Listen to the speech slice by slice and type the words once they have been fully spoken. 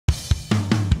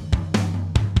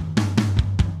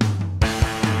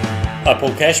I'm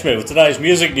Paul Cashmere with today's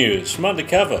music news from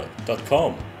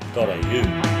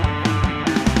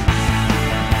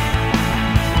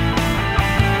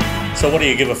Undercover.com.au. So what do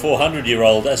you give a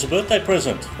 400-year-old as a birthday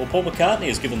present? Well, Paul McCartney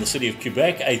has given the city of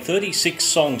Quebec a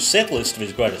 36-song set list of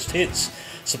his greatest hits.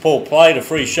 So Paul played a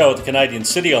free show at the Canadian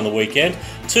City on the weekend.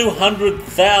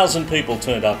 200,000 people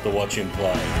turned up to watch him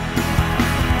play.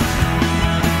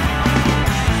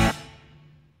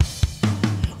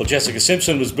 Well, Jessica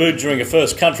Simpson was booed during her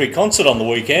first country concert on the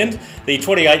weekend. The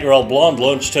 28-year-old blonde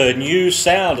launched her new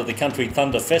sound at the Country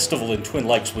Thunder Festival in Twin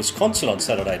Lakes, Wisconsin on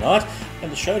Saturday night,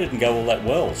 and the show didn't go all that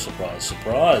well, surprise,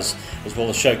 surprise. As well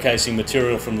as showcasing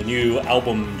material from the new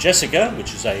album Jessica,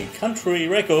 which is a country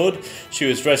record, she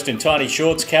was dressed in tiny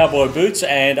shorts, cowboy boots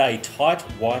and a tight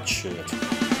white shirt.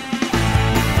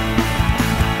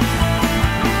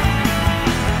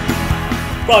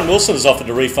 Brian Wilson has offered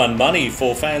to refund money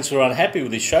for fans who are unhappy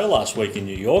with his show last week in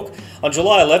New York. On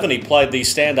July 11, he played the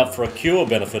Stand Up for a Cure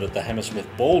benefit at the Hammersmith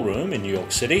Ballroom in New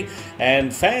York City,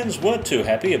 and fans weren't too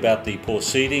happy about the poor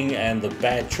seating and the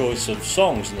bad choice of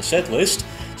songs in the set list.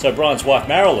 So Brian's wife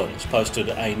Marilyn has posted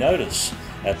a notice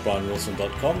at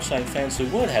brianwilson.com saying fans who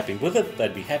weren't happy with it,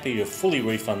 they'd be happy to fully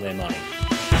refund their money.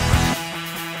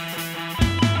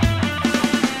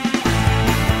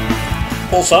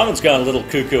 Paul Simon's going a little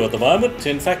cuckoo at the moment.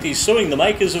 In fact, he's suing the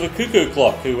makers of a cuckoo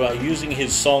clock who are using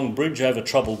his song Bridge Over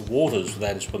Troubled Waters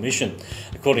without his permission.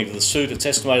 According to the suit, it's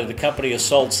estimated the company has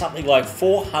sold something like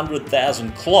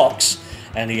 400,000 clocks,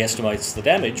 and he estimates the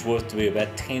damage worth to be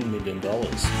about $10 million.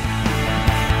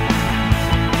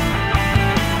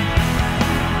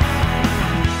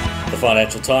 The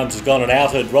Financial Times has gone and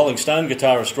outed Rolling Stone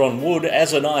guitarist Ron Wood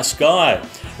as a nice guy.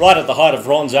 Right at the height of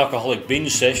Ron's alcoholic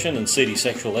binge session and seedy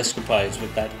sexual escapades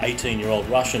with that 18-year-old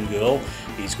Russian girl,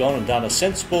 he's gone and done a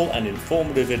sensible and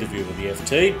informative interview with the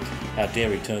FT. How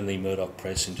dare he turn the Murdoch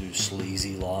press into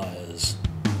sleazy liars.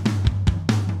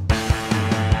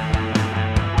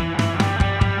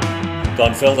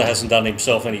 Don Felder hasn't done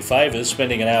himself any favours,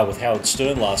 spending an hour with Howard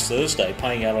Stern last Thursday,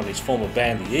 paying out on his former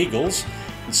band, the Eagles.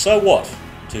 And so what?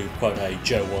 To quote a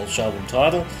Joe Walsh album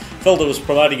title, Felder was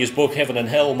promoting his book Heaven and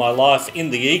Hell, My Life in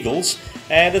the Eagles,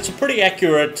 and it's a pretty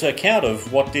accurate account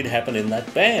of what did happen in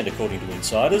that band, according to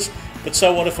insiders. But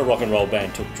so what if a rock and roll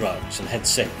band took drugs and had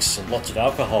sex and lots of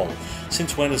alcohol?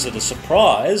 Since when is it a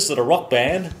surprise that a rock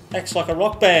band acts like a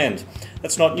rock band?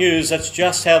 That's not news, that's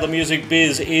just how the music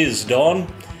biz is, Don.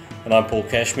 And I'm Paul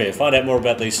Cashmere. Find out more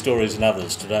about these stories and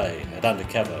others today at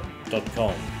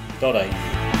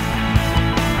undercover.com.au.